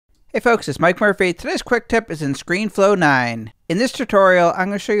Hey folks, it's Mike Murphy. Today's quick tip is in Screenflow 9. In this tutorial, I'm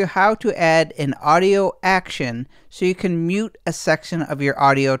going to show you how to add an audio action so you can mute a section of your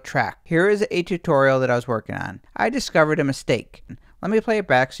audio track. Here is a tutorial that I was working on. I discovered a mistake. Let me play it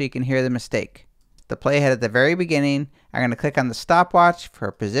back so you can hear the mistake. The playhead at the very beginning, I'm going to click on the stopwatch for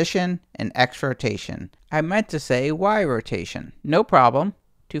position and X rotation. I meant to say Y rotation. No problem.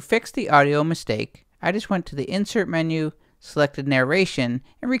 To fix the audio mistake, I just went to the Insert menu, selected narration,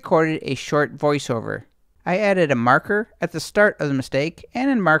 and recorded a short voiceover. I added a marker at the start of the mistake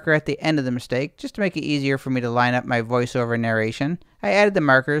and a marker at the end of the mistake just to make it easier for me to line up my voiceover narration. I added the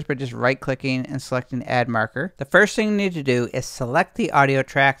markers by just right-clicking and selecting Add Marker. The first thing you need to do is select the audio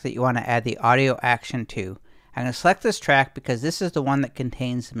track that you want to add the audio action to. I'm going to select this track because this is the one that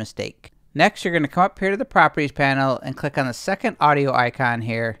contains the mistake. Next, you're going to come up here to the Properties panel and click on the second audio icon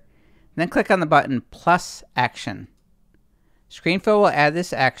here, and then click on the button Plus Action. Screenflow will add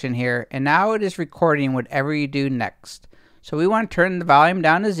this action here, and now it is recording whatever you do next. So we want to turn the volume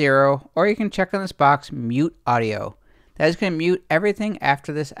down to 0, or you can check on this box, Mute Audio. That is going to mute everything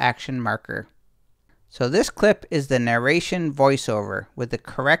after this action marker. So this clip is the narration voiceover with the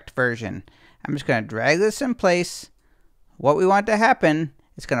correct version. I'm just going to drag this in place. What we want to happen,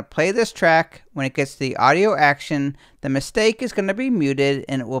 it's going to play this track. When it gets to the audio action, the mistake is going to be muted,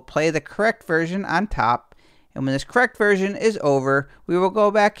 and it will play the correct version on top. And when this correct version is over, we will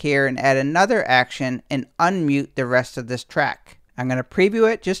go back here and add another action and unmute the rest of this track. I'm going to preview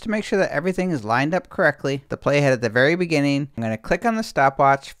it just to make sure that everything is lined up correctly. The playhead at the very beginning. I'm going to click on the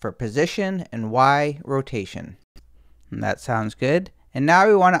stopwatch for position and Y rotation. And that sounds good. And now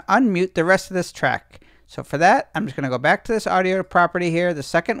we want to unmute the rest of this track. So for that, I'm just going to go back to this audio property here, the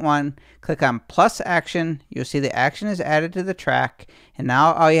second one, click on plus action. You'll see the action is added to the track. And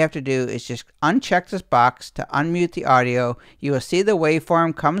now all you have to do is just uncheck this box to unmute the audio. You will see the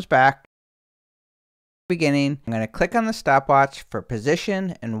waveform comes back. Beginning, I'm going to click on the stopwatch for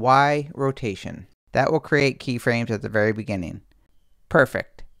position and Y rotation. That will create keyframes at the very beginning.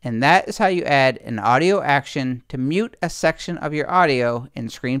 Perfect. And that is how you add an audio action to mute a section of your audio in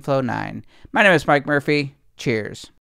Screenflow 9. My name is Mike Murphy. Cheers.